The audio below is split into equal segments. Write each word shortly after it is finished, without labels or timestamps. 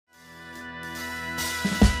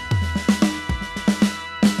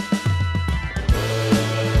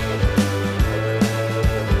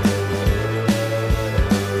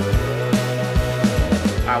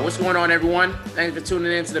What's going on, everyone? Thanks for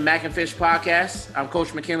tuning in to the Mac and Fish podcast. I'm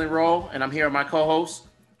Coach McKinley Roll, and I'm here with my co-host,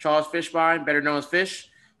 Charles Fishbein, better known as Fish.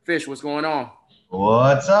 Fish, what's going on?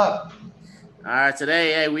 What's up? All right,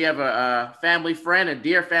 today, we have a family friend, a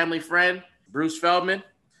dear family friend, Bruce Feldman.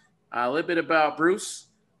 A little bit about Bruce.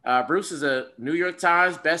 Bruce is a New York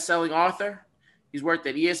Times best-selling author. He's worked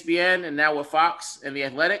at ESPN and now with Fox and The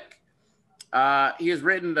Athletic. He has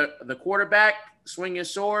written The Quarterback, Swing Your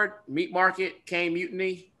Sword, Meat Market, Kane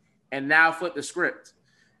Mutiny, and now Flip the Script.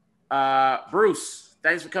 Bruce,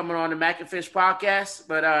 thanks for coming on the Mac and Fish podcast.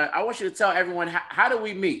 But I want you to tell everyone, how did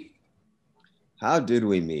we meet? How did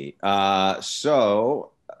we meet?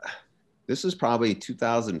 So this is probably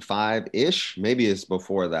 2005-ish. Maybe it's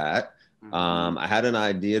before that. I had an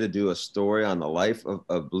idea to do a story on the life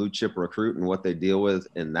of blue chip recruit and what they deal with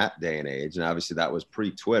in that day and age. And obviously that was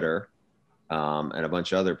pre-Twitter and a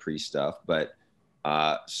bunch of other pre-stuff. But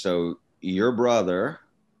so your brother,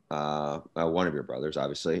 one of your brothers,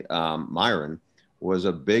 obviously, Myron, was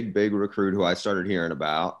a big recruit who I started hearing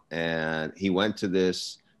about. And he went to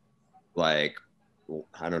this, like,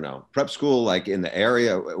 I don't know, prep school, like in the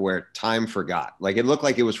area where time forgot. Like it looked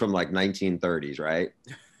like it was from like 1930s, right?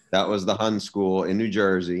 That was the Hun school in New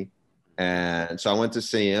Jersey. And so I went to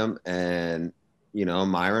see him, and, you know,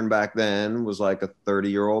 Myron back then was like a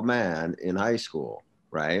 30-year-old man in high school,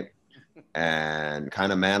 right? And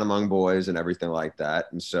kind of man among boys and everything like that.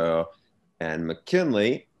 And so, and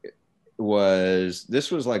McKinley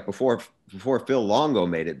this was like before Phil Longo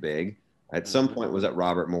made it big. At some point was at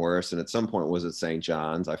Robert Morris, and at some point was at St.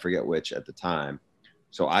 John's. I forget which at the time.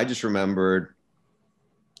 So I just remembered,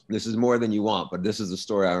 this is more than you want, but this is the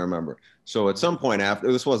story I remember. So at some point after,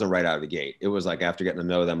 this wasn't right out of the gate. It was like after getting to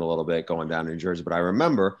know them a little bit, going down to New Jersey. But I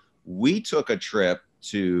remember we took a trip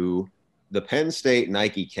to the Penn State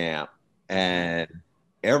Nike camp, and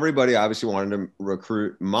everybody obviously wanted to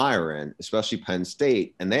recruit Myron, especially Penn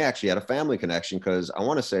State. And they actually had a family connection because I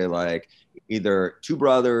want to say like either two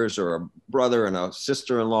brothers or a brother and a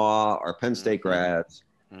sister-in-law are Penn State grads.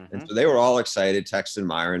 And so they were all excited, texting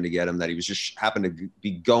Myron to get him, that he was just happened to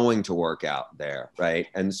be going to work out there, right?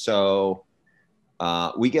 And so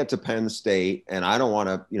we get to Penn State, and I don't want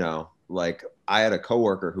to, you know, like I had a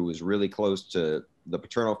coworker who was really close to the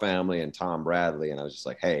paternal family and Tom Bradley, and I was just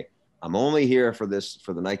like, hey, I'm only here for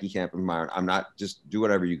the Nike camp in Myron. I'm not, just do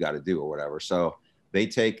whatever you got to do or whatever. So they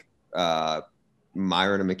take Myron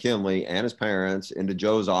and McKinley and his parents into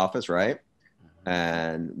Joe's office, right?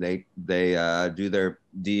 And they do their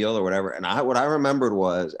deal or whatever. And what I remembered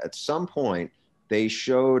was at some point they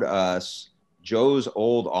showed us Joe's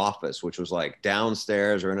old office, which was like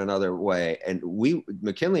downstairs or in another way. And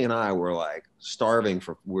McKinley and I were like starving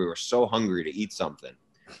we were so hungry to eat something.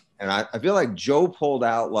 And I feel like Joe pulled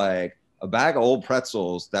out like a bag of old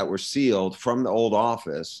pretzels that were sealed from the old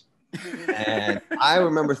office. And I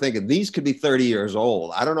remember thinking, these could be 30 years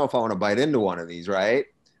old. I don't know if I want to bite into one of these, right?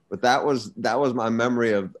 But that was my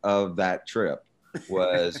memory of that trip,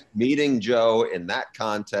 was meeting Joe in that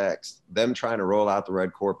context, them trying to roll out the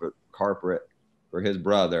red carpet for his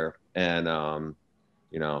brother. And,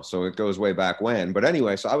 you know, so it goes way back when. But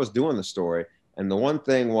anyway, so I was doing the story. And the one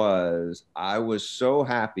thing was, I was so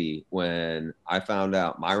happy when I found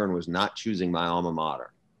out Myron was not choosing my alma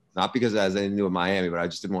mater. Not because it has anything to do with Miami, but I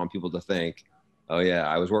just didn't want people to think, oh, yeah,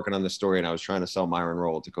 I was working on this story and I was trying to sell Myron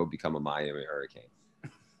Roll to go become a Miami Hurricane.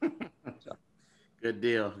 So. Good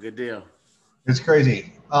deal. It's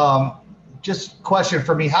crazy. Just question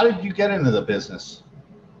for me. How did you get into the business?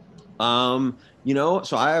 You know,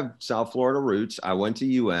 so I have South Florida roots. I went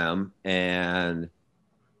to UM, and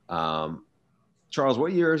Charles,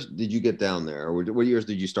 what years did you get down there? Or what years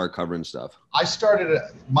did you start covering stuff? I started,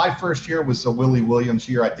 my first year was the Willie Williams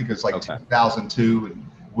year. I think it was like 2002. And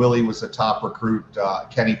Willie was the top recruit.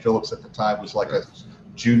 Kenny Phillips at the time was like a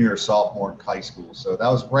junior or sophomore in high school. So that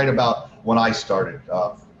was right about when I started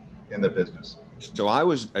in the business. So I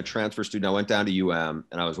was a transfer student. I went down to UM,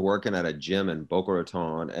 and I was working at a gym in Boca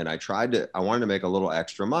Raton, and I wanted to make a little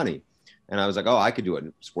extra money. And I was like, oh, I could do what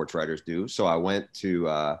sports writers do. So I went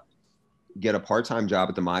to get a part-time job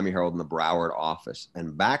at the Miami Herald in the Broward office.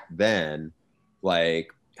 And back then, like,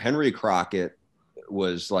 Henry Crockett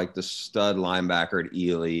was like the stud linebacker at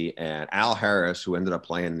Ely, and Al Harris, who ended up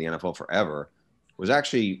playing in the NFL forever, was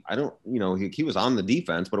actually, he was on the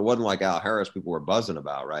defense, but it wasn't like Al Harris people were buzzing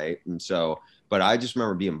about, right? And so, but I just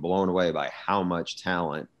remember being blown away by how much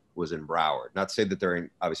talent was in Broward. Not to say that there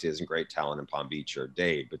obviously isn't great talent in Palm Beach or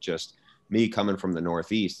Dade, but just me coming from the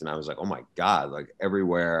Northeast, and I was like, oh my God, like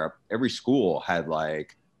everywhere, every school had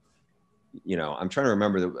like, I'm trying to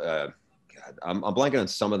remember I'm blanking on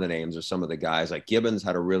some of the names of some of the guys. Like Gibbons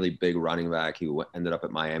had a really big running back who ended up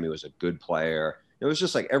at Miami, was a good player. It was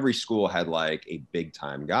just like every school had like a big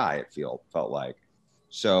time guy, it felt like.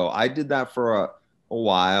 So I did that for a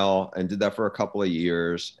while and did that for a couple of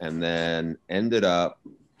years, and then ended up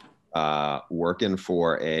working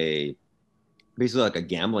for basically like a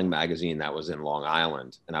gambling magazine that was in Long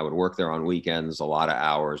Island. And I would work there on weekends, a lot of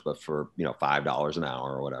hours, but for, $5 an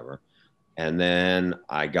hour or whatever. And then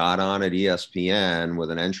I got on at ESPN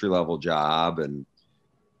with an entry-level job, and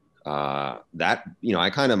that,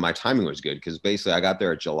 my timing was good because basically I got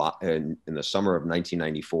there in the summer of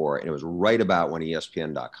 1994, and it was right about when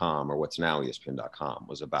ESPN.com, or what's now ESPN.com,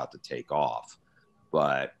 was about to take off.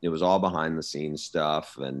 But it was all behind the scenes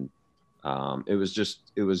stuff, and it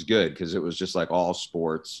was good because it was just like all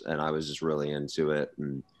sports, and I was just really into it.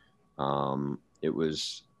 And it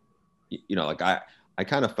was, like I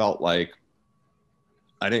kind of felt like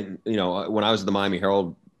I didn't, when I was at the Miami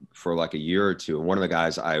Herald for like a year or two, and one of the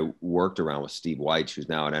guys I worked around was Steve White, who's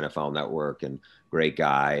now at NFL Network, and great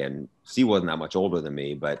guy. And Steve wasn't that much older than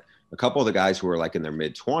me, but a couple of the guys who were like in their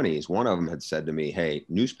mid 20s, one of them had said to me, "Hey,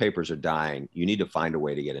 newspapers are dying. You need to find a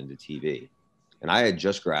way to get into TV." And I had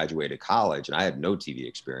just graduated college and I had no TV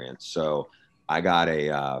experience. So I got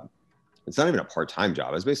it's not even a part-time job.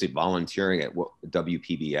 I was basically volunteering at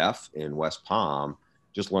WPBF in West Palm,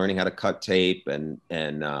 just learning how to cut tape. And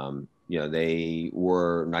they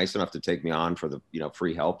were nice enough to take me on for the,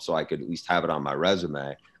 free help, so I could at least have it on my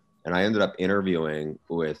resume. And I ended up interviewing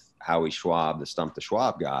with Howie Schwab, the Stump the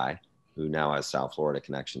Schwab guy, who now has South Florida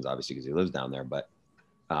connections, obviously, because he lives down there. But,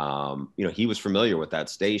 he was familiar with that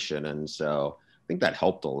station. And so I think that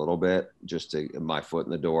helped a little bit, just to get my foot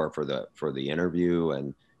in the door for the interview.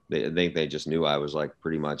 And they just knew I was like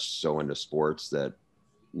pretty much so into sports that,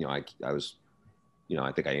 I was,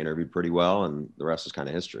 I think I interviewed pretty well, and the rest is kind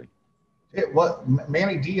of history.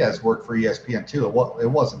 Manny Diaz worked for ESPN too. It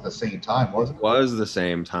wasn't the same time, was it? It was the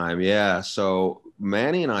same time, yeah. So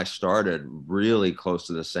Manny and I started really close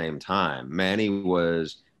to the same time.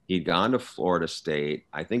 He'd gone to Florida State.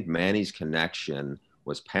 I think Manny's connection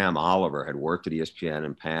was Pam Oliver had worked at ESPN,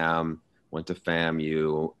 and Pam went to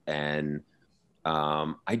FAMU. And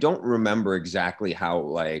I don't remember exactly how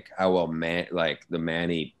well the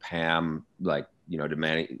Manny Pam, did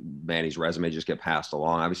Manny's resume just get passed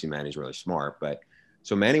along? Obviously Manny's really smart, but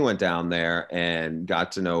so Manny went down there and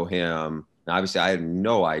got to know him. And obviously I had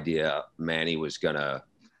no idea Manny was going to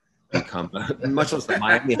become much less the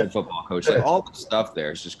Miami head football coach. Like all the stuff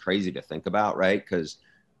there is just crazy to think about, right? Because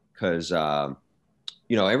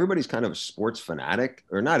everybody's kind of a sports fanatic,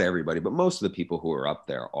 or not everybody, but most of the people who are up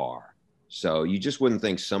there are. So you just wouldn't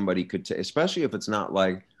think somebody could, especially if it's not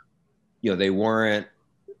like, they weren't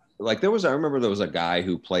like, I remember there was a guy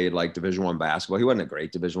who played like Division I basketball. He wasn't a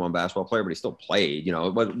great Division I basketball player, but he still played,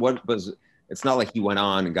 it's not like he went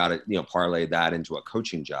on and got it, parlayed that into a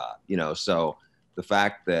coaching job, so the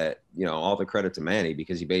fact that, all the credit to Manny,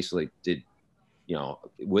 because he basically did,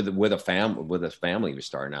 with a family he was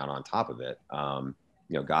starting out on top of it,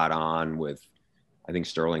 got on with, I think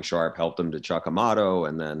Sterling Sharp helped him to Chuck Amato,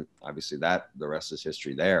 and then obviously the rest is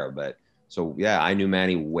history there. But so, yeah, I knew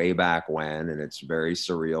Manny way back when, and it's very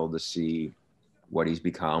surreal to see what he's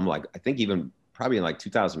become. Like, I think even probably in like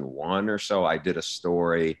 2001 or so, I did a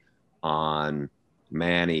story on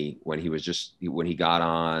Manny when he got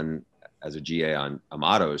on as a GA on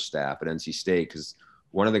Amato's staff at NC State, because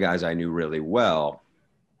one of the guys I knew really well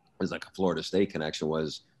was like a Florida State connection,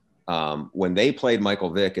 was when they played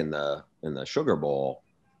Michael Vick in the Sugar Bowl.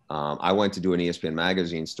 I went to do an ESPN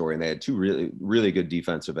magazine story, and they had two really, really good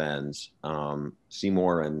defensive ends,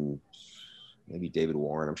 Seymour and maybe David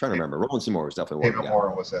Warren. I'm trying to remember. Roland Seymour was definitely one. David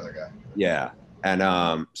Warren was the other guy. Yeah.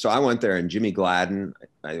 And so I went there, and Jimmy Gladden,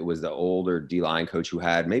 it was the older D-line coach who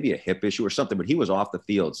had maybe a hip issue or something, but he was off the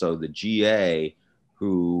field. So the GA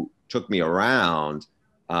who took me around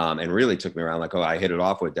and really took me around, like, I hit it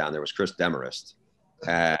off with down there, was Chris Demarest.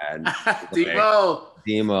 And Demo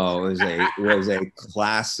was a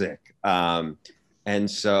classic. And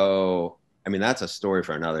so, I mean, that's a story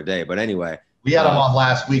for another day. But anyway, we had him on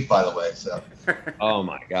last week, by the way. So, oh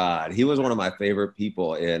my God, he was one of my favorite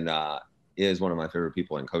people is one of my favorite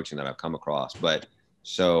people in coaching that I've come across. But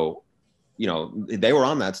so, they were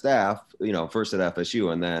on that staff, first at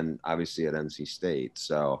FSU and then obviously at NC State.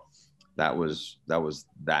 So that was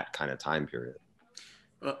that kind of time period.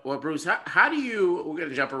 Well, Bruce, how do we're going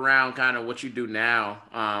to jump around kind of what you do now,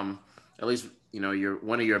 at least, you're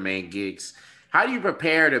one of your main gigs. How do you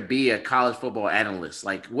prepare to be a college football analyst?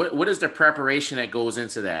 Like, what is the preparation that goes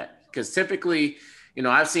into that? Because typically, you know,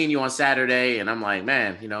 I've seen you on Saturday and I'm like,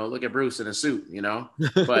 man, you know, look at Bruce in a suit, you know,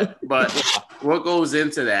 but what goes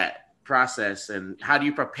into that process and how do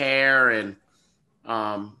you prepare and,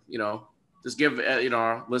 you know, just give, you know,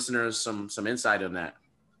 our listeners some insight on that.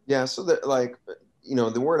 Yeah. So that, like, you know,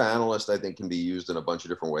 the word analyst, I think, can be used in a bunch of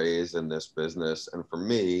different ways in this business. And for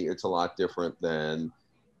me, it's a lot different than,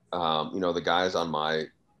 you know, the guys on my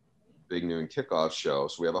Big Noon Kickoff show.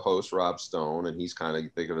 So we have a host, Rob Stone, and he's kind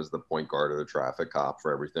of, think of as the point guard or the traffic cop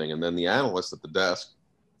for everything. And then the analyst at the desk,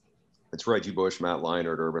 it's Reggie Bush, Matt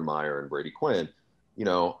Leinart, Urban Meyer, and Brady Quinn. You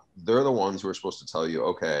know, they're the ones who are supposed to tell you,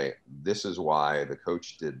 okay, this is why the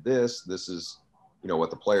coach did this. This is, you know,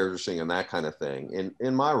 what the players are seeing and that kind of thing.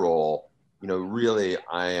 In my role, you know, really,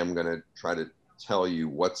 I am going to try to tell you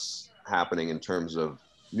what's happening in terms of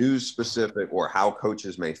news specific or how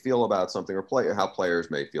coaches may feel about something or how players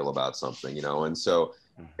may feel about something, you know. And so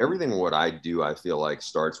everything what I do, I feel like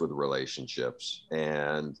starts with relationships.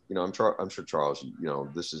 And, you know, I'm sure, Charles, you know,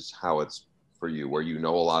 this is how it's for you, where you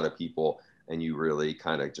know a lot of people and you really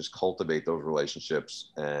kind of just cultivate those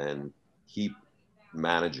relationships and keep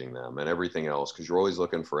managing them and everything else, because you're always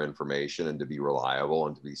looking for information and to be reliable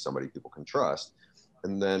and to be somebody people can trust.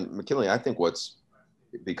 And then McKinley, I think what's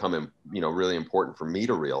becoming, you know, really important for me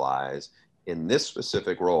to realize in this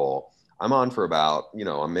specific role, I'm on for about, you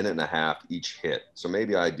know, a minute and a half each hit. So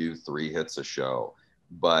maybe I do 3 hits a show.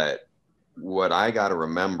 But what I got to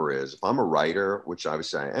remember is if I'm a writer, which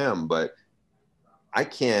obviously I am, but I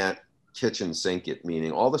can't kitchen sink it,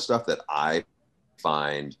 meaning all the stuff that I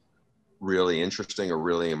find really interesting or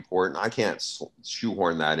really important, I can't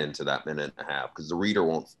shoehorn that into that minute and a half because the reader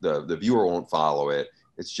won't, the viewer won't follow it.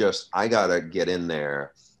 It's just, I got to get in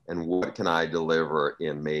there and what can I deliver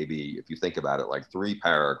in maybe, if you think about it, like 3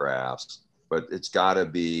 paragraphs, but it's got to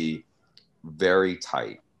be very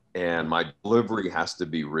tight. And my delivery has to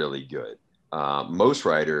be really good. Most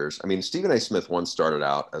writers, I mean, Stephen A. Smith once started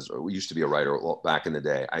out we used to be a writer back in the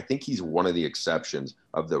day. I think he's one of the exceptions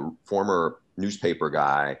of the former newspaper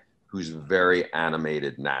guy who's very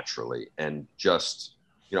animated naturally and just,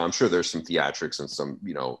 you know, I'm sure there's some theatrics and some,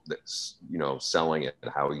 you know, that's, you know, selling it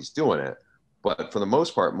and how he's doing it. But for the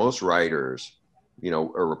most part, most writers, you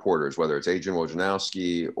know, or reporters, whether it's Adrian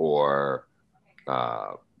Wojnarowski or,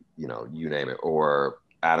 you know, you name it, or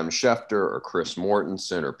Adam Schefter or Chris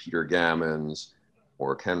Mortensen or Peter Gammons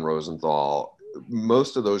or Ken Rosenthal,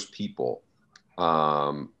 most of those people,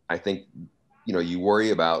 I think, you know, you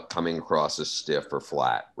worry about coming across as stiff or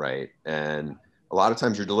flat, right? And a lot of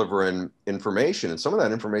times you're delivering information and some of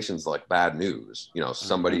that information is like bad news. You know,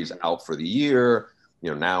 somebody's out for the year,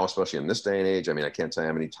 you know, now, especially in this day and age, I mean, I can't tell you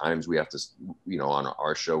how many times we have to, you know, on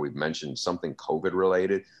our show, we've mentioned something COVID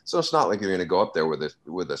related. So it's not like you're going to go up there with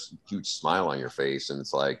a huge smile on your face and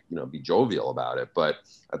it's like, you know, be jovial about it. But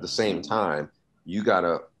at the same time, you got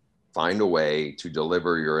to find a way to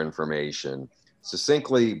deliver your information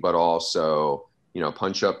succinctly, but also, you know,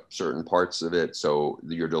 punch up certain parts of it so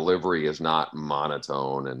your delivery is not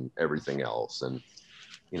monotone and everything else. And,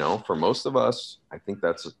 you know, for most of us, I think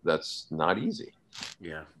that's not easy.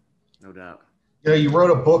 Yeah, no doubt. You know, you wrote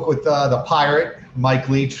a book with the pirate Mike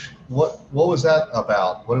Leach. What was that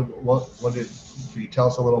about? What did? Can you tell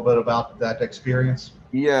us a little bit about that experience?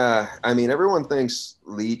 Yeah, I mean, everyone thinks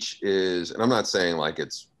Leach is, and I'm not saying like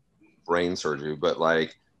it's brain surgery, but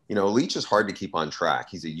like, you know, Leach is hard to keep on track.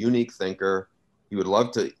 He's a unique thinker. He would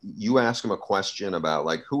love to, you ask him a question about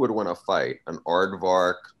like who would win a fight, an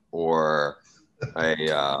aardvark or a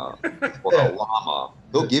llama.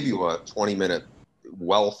 He'll give you a 20-minute,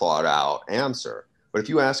 well thought out answer. But if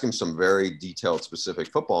you ask him some very detailed,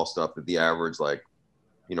 specific football stuff that the average, like,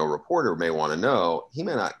 you know, reporter may want to know, he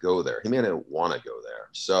may not go there. He may not want to go there.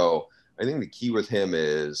 So I think the key with him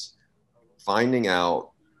is finding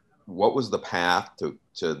out what was the path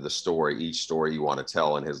to the story, each story you want to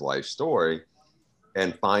tell in his life story,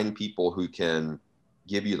 and find people who can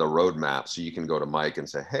give you the roadmap so you can go to Mike and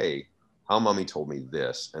say, hey, how mommy told me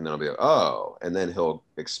this. And then I'll be like, oh, and then he'll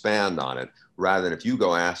expand on it rather than if you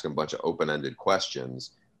go ask him a bunch of open-ended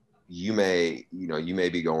questions, you may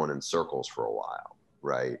be going in circles for a while.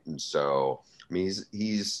 Right. And so, I mean,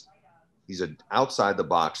 he's an outside the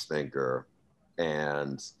box thinker.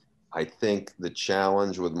 And I think the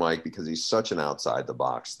challenge with Mike, because he's such an outside the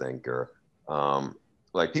box thinker,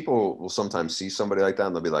 like people will sometimes see somebody like that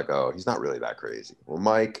and they'll be like, oh, he's not really that crazy. Well,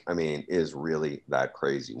 Mike, I mean, is really that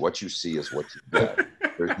crazy. What you see is what you get.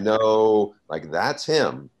 There's no, like, that's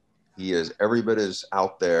him. He is every bit as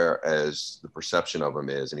out there as the perception of him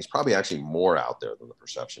is. And he's probably actually more out there than the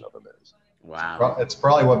perception of him is. Wow. It's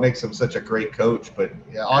probably what makes him such a great coach. But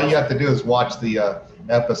all you have to do is watch the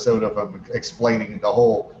episode of him explaining the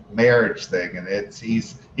whole marriage thing, and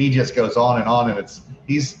he just goes on, and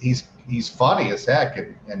he's funny as heck,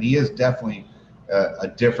 and he is definitely a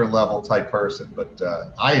different level type person, but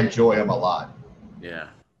I enjoy him a lot. Yeah.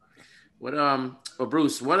 Well,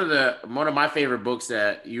 Bruce, one of my favorite books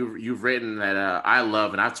that you've written that I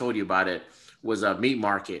love, and I've told you about it, was Meat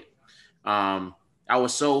Market. I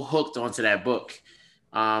was so hooked onto that book.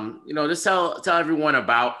 Just tell everyone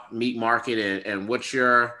about Meat Market and what's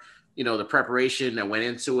your, the preparation that went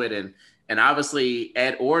into it, and obviously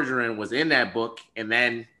Ed Orgeron was in that book, and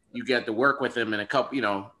then you get to work with him in a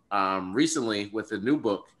couple, recently with the new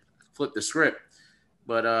book, Flip the Script.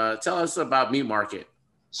 But tell us about Meat Market.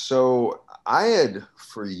 So I had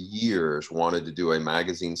for years wanted to do a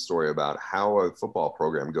magazine story about how a football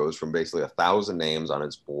program goes from basically 1,000 names on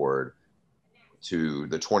its board to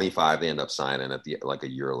the 25 they end up signing at like a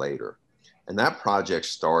year later. And that project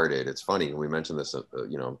started, it's funny, we mentioned this,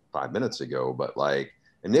 5 minutes ago, but like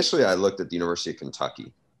initially I looked at the University of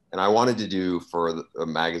Kentucky, and I wanted to do for a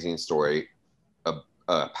magazine story,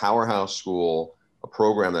 a powerhouse school, a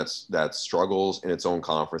program that struggles in its own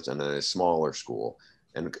conference, and then a smaller school.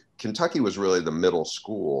 And Kentucky was really the middle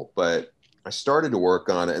school, but I started to work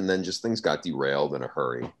on it, and then just things got derailed in a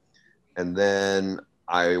hurry. And then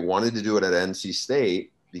I wanted to do it at NC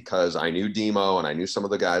State because I knew Demo and I knew some of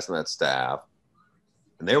the guys on that staff,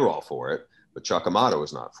 and they were all for it, but Chuck Amato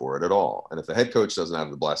was not for it at all. And if the head coach doesn't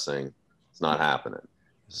have the blessing, it's not happening.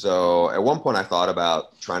 So at one point I thought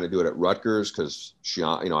about trying to do it at Rutgers because,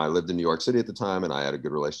 I lived in New York City at the time, and I had a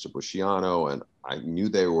good relationship with Schiano, and I knew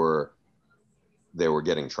they were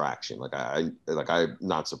getting traction. I'm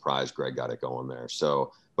not surprised Greg got it going there.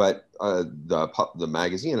 So, but the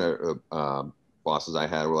magazine bosses I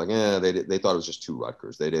had were like, they thought it was just too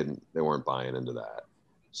Rutgers. They weren't buying into that.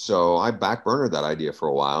 So I backburnered that idea for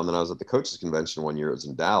a while. And then I was at the coaches convention one year. It was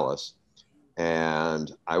in Dallas,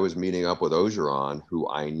 and I was meeting up with Orgeron, who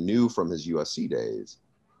I knew from his USC days.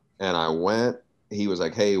 And I went, he was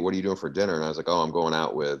like, hey, what are you doing for dinner? And I was like, oh, I'm going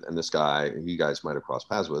out with, and this guy, you guys might've crossed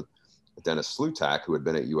paths with, Dennis Slutak, who had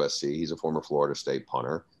been at USC. He's a former Florida State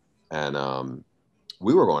punter. And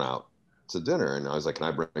we were going out to dinner, and I was like, can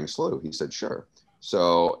I bring Slu? He said, sure.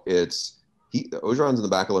 So Orgeron's in the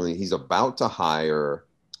back of the living. He's about to hire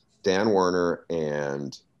Dan Werner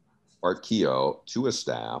and Art Keogh to his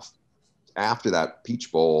staff after that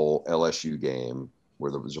Peach Bowl LSU game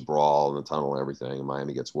where there was a brawl in the tunnel and everything, and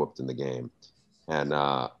Miami gets whooped in the game. And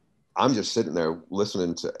I'm just sitting there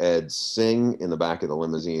listening to Ed sing in the back of the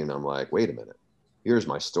limousine. I'm like, wait a minute, here's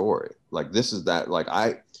my story. Like, this is that, like,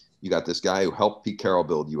 you got this guy who helped Pete Carroll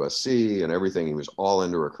build USC and everything. He was all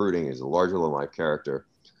into recruiting. He's a larger than life character.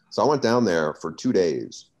 So I went down there for 2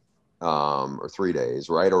 days or 3 days,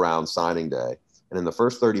 right around signing day. And in the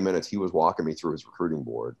first 30 minutes, he was walking me through his recruiting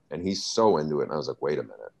board, and he's so into it. And I was like, wait a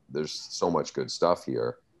minute, there's so much good stuff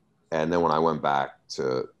here. And then when I went back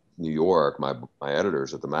to New York, my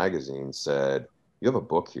editors at the magazine said, you have a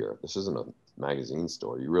book here. This isn't a magazine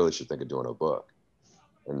story. You really should think of doing a book.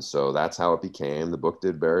 And so that's how it became. The book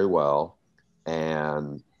did very well.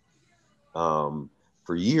 And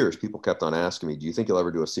for years, people kept on asking me, do you think you'll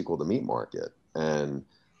ever do a sequel to Meat Market? And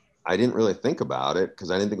I didn't really think about it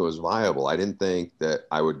because I didn't think it was viable. I didn't think that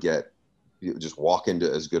I would just walk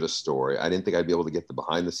into as good a story. I didn't think I'd be able to get the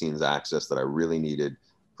behind the scenes access that I really needed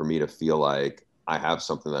for me to feel like I have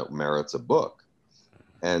something that merits a book.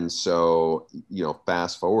 And so,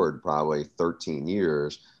 fast forward probably 13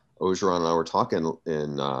 years, Orgeron and I were talking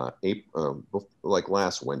in April, like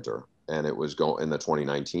last winter, and it was going in the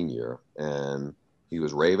 2019 year. And he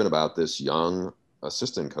was raving about this young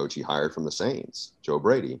assistant coach he hired from the Saints, Joe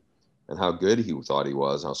Brady, and how good he thought he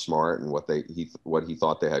was, how smart, and what he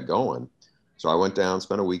thought they had going. So I went down,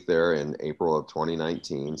 spent a week there in April of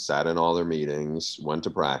 2019, sat in all their meetings, went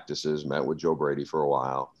to practices, met with Joe Brady for a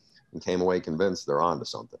while, and came away convinced they're on to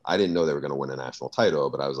something. I didn't know they were going to win a national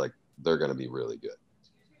title, but I was like, they're going to be really good.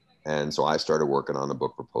 And so I started working on a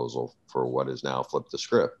book proposal for what is now Flip the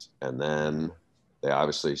Script. And then they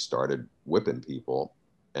obviously started whipping people.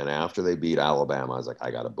 And after they beat Alabama, I was like,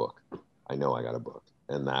 I got a book. I know I got a book.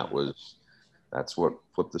 And that's what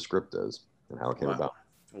Flip the Script is and how it came about.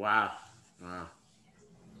 Wow.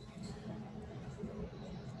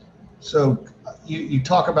 So you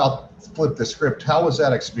talk about Flip the Script. How was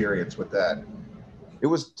that experience with that? It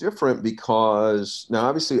was different because now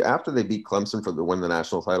obviously after they beat Clemson to win the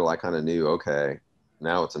national title, I kind of knew, okay,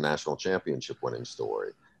 now it's a national championship winning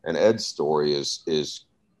story. And Ed's story is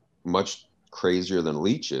much crazier than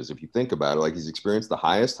Leach's. If you think about it, like he's experienced the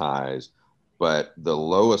highs, but the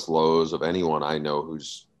lowest lows of anyone I know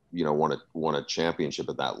who's, won a championship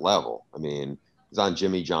at that level. I mean, he's on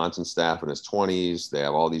Jimmy Johnson's staff in his 20s. They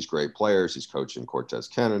have all these great players. He's coaching Cortez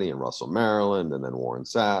Kennedy and Russell Maryland and then Warren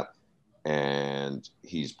Sapp. And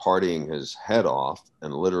he's partying his head off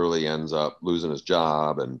and literally ends up losing his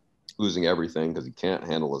job and losing everything because he can't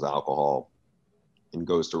handle his alcohol and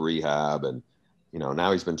goes to rehab. And,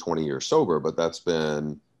 now he's been 20 years sober, but that's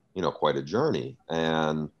been, quite a journey.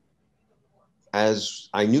 And as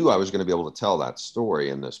I knew I was going to be able to tell that story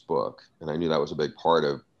in this book, and I knew that was a big part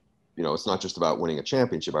of, it's not just about winning a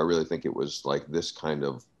championship. I really think it was like this kind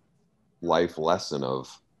of life lesson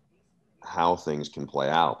of how things can play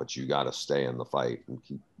out, but you got to stay in the fight and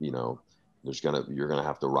keep, you're going to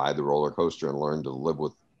have to ride the roller coaster and learn to live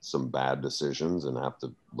with some bad decisions and have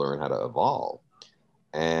to learn how to evolve.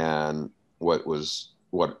 And what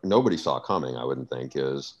nobody saw coming, I wouldn't think,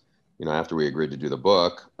 is, after we agreed to do the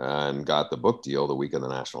book and got the book deal the week of the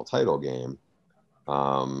national title game,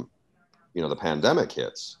 the pandemic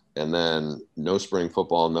hits, and then no spring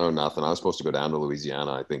football, no nothing. I was supposed to go down to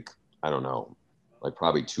Louisiana, I don't know, like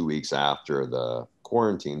probably 2 weeks after the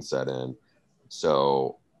quarantine set in.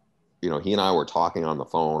 So, he and I were talking on the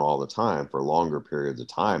phone all the time for longer periods of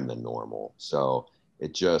time than normal. So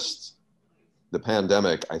the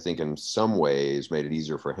pandemic, I think in some ways made it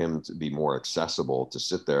easier for him to be more accessible, to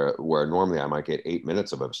sit there where normally I might get 8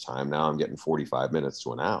 minutes of his time. Now I'm getting 45 minutes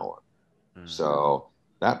to an hour. Mm-hmm. So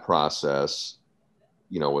that process,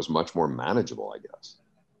 was much more manageable, I guess.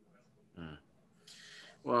 Mm.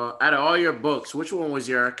 Well, out of all your books, which one was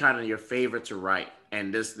your favorite to write?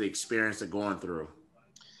 And just the experience of going through?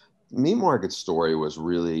 Meat Market Story was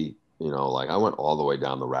really, I went all the way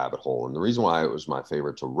down the rabbit hole. And the reason why it was my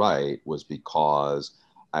favorite to write was because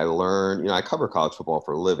I learned, I cover college football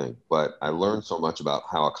for a living, but I learned so much about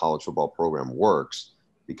how a college football program works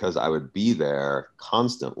because I would be there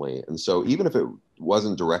constantly. And so even if it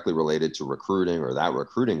wasn't directly related to recruiting or that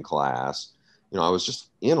recruiting class, I was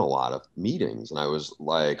just in a lot of meetings and I was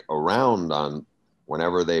like around on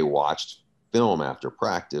whenever they watched film after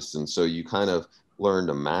practice. And so you kind of learn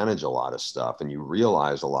to manage a lot of stuff and you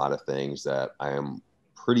realize a lot of things that I am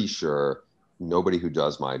pretty sure nobody who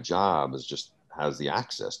does my job has the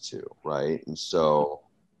access to. Right. And so,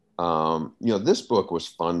 this book was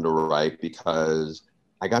fun to write because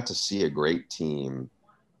I got to see a great team,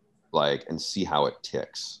 and see how it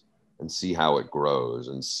ticks and see how it grows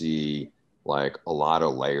and see like a lot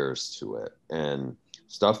of layers to it and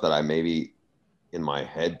stuff that I maybe in my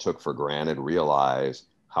head took for granted, realize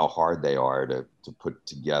how hard they are to put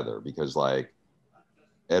together. Because like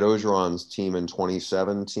Ed Ogeron's team in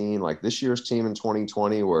 2017, like this year's team in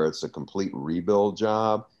 2020, where it's a complete rebuild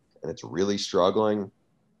job and it's really struggling,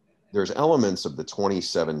 there's elements of the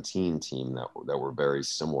 2017 team that were very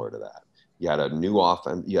similar to that. You had a new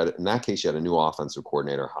offense. In that case, you had a new offensive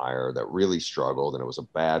coordinator hire that really struggled, and it was a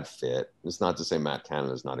bad fit. It's not to say Matt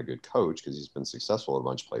Canada is not a good coach because he's been successful at a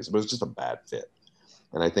bunch of places, but it's just a bad fit.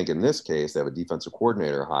 And I think in this case, they have a defensive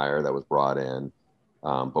coordinator hire that was brought in,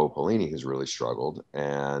 Bo Pelini, who's really struggled.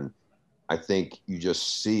 And I think you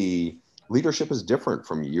just see leadership is different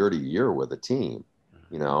from year to year with a team,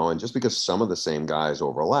 and just because some of the same guys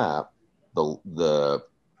overlap, the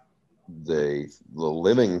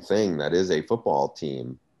living thing that is a football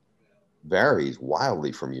team varies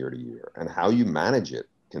wildly from year to year, and how you manage it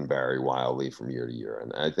can vary wildly from year to year.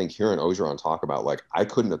 And I think hearing Ogeron talk about, like, I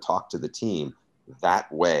couldn't have talked to the team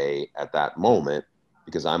that way at that moment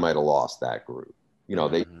because I might have lost that group.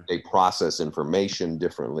 They process information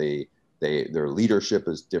differently. Their leadership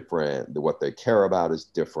is different. What they care about is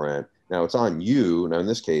different. Now it's on you. Now in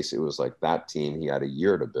this case, it was like that team, he had a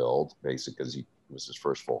year to build, basically, because it was his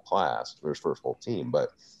first full class, his first full team. But,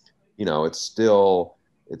 it's still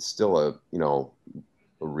a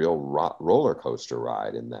real roller coaster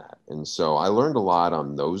ride in that. And so I learned a lot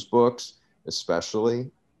on those books,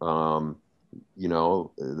 especially. To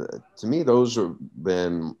me, those have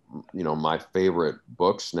been, my favorite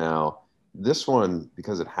books. Now, this one,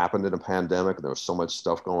 because it happened in a pandemic and there was so much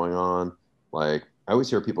stuff going on, like I always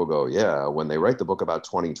hear people go, yeah, when they write the book about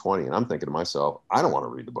 2020, and I'm thinking to myself, I don't want to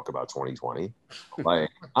read the book about 2020. Like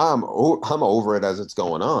I'm over it as it's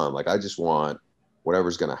going on. Like I just want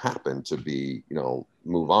whatever's going to happen to be,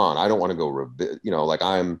 move on. I don't want to go,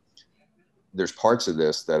 there's parts of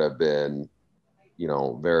this that have been,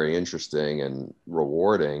 very interesting and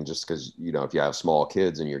rewarding just because, if you have small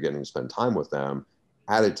kids and you're getting to spend time with them,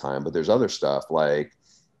 added time. But there's other stuff like,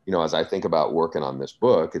 as I think about working on this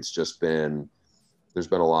book, there's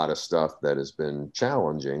been a lot of stuff that has been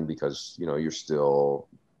challenging because, you're still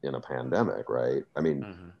in a pandemic, right? I mean,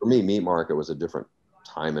 for me, Meat Market was a different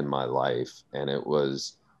time in my life. And it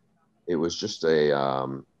was just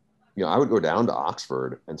you know, I would go down to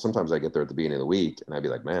Oxford, and sometimes I get there at the beginning of the week, and I'd be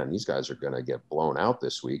like, man, these guys are going to get blown out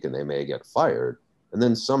this week, and they may get fired. And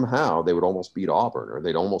then somehow they would almost beat Auburn, or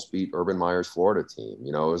they'd almost beat Urban Meyer's Florida team.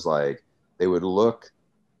 You know, it was like they would look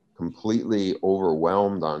completely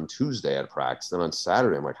overwhelmed on Tuesday at practice. Then on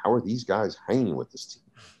Saturday, I'm like, how are these guys hanging with this team?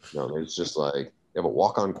 You know, it's just like they have a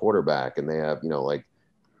walk-on quarterback, and they have, you know, like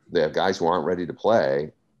they have guys who aren't ready to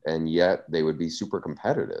play, and yet they would be super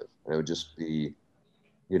competitive. And it would just be,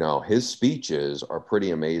 you know, his speeches are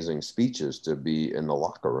pretty amazing speeches to be in the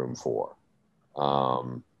locker room for.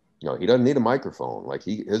 You know, he doesn't need a microphone. Like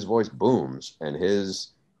his voice booms, and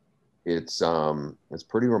it's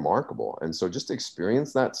pretty remarkable. And so just to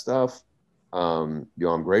experience that stuff, you know,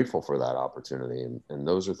 I'm grateful for that opportunity. And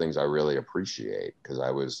those are things I really appreciate, because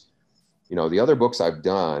I was, you know, the other books I've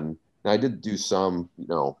done, and I did do some, you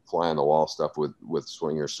know, fly on the wall stuff with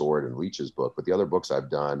Swing Your Sword and Leach's book, but the other books I've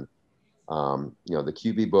done, you know, the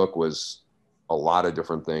QB book was a lot of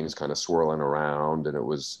different things kind of swirling around, and it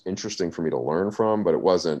was interesting for me to learn from, but it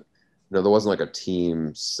wasn't, you know, there wasn't like a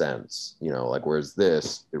team sense, you know, like, whereas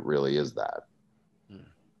this, it really is that.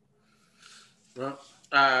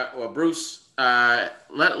 Well, Bruce, let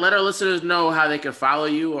our listeners know how they can follow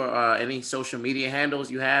you, or any social media handles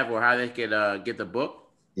you have, or how they could get the book.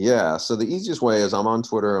 Yeah. So the easiest way is I'm on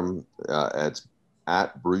Twitter. It's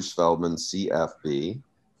at Bruce Feldman CFB.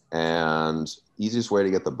 And easiest way to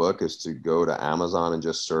get the book is to go to Amazon and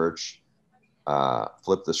just search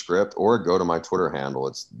Flip the Script, or go to my Twitter handle.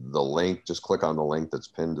 It's the link. Just click on the link that's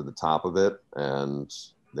pinned to the top of it, and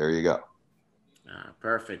there you go.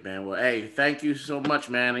 Perfect, man. Well, hey, thank you so much,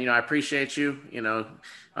 man. You know, I appreciate you. You know,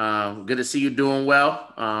 good to see you doing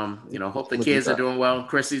well. You know, hope the kids are doing well.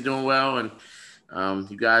 Chrissy's doing well, and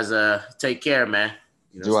you guys take care, man.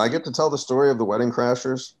 You know, do I get to tell the story of the Wedding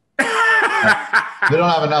Crashers? We don't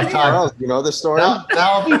have enough time. You know the story?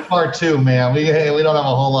 That'll be part 2, man. We don't have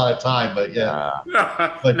a whole lot of time, but yeah.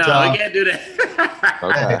 But, no, we can't do that.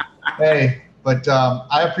 Okay. Hey, but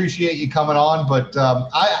I appreciate you coming on. But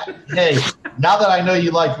hey, now that I know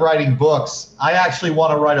you like writing books, I actually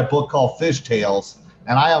want to write a book called Fish Tales,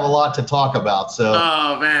 and I have a lot to talk about. So.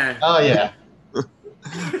 Oh man. Oh yeah.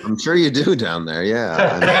 I'm sure you do down there,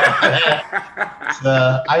 yeah.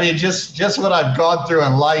 I mean, just what I've gone through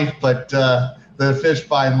in life, but the fish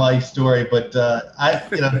find life story. But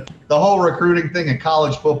you know, the whole recruiting thing in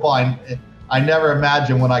college football, I never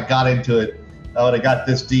imagined when I got into it, I would have got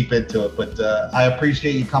this deep into it. But I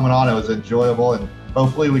appreciate you coming on. It was enjoyable, and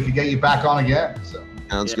hopefully we can get you back on again. So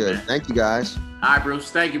sounds good. Man. Thank you, guys. All right, Bruce.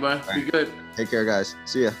 Thank you, bud. Be good. Take care, guys.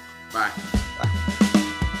 See ya. Bye.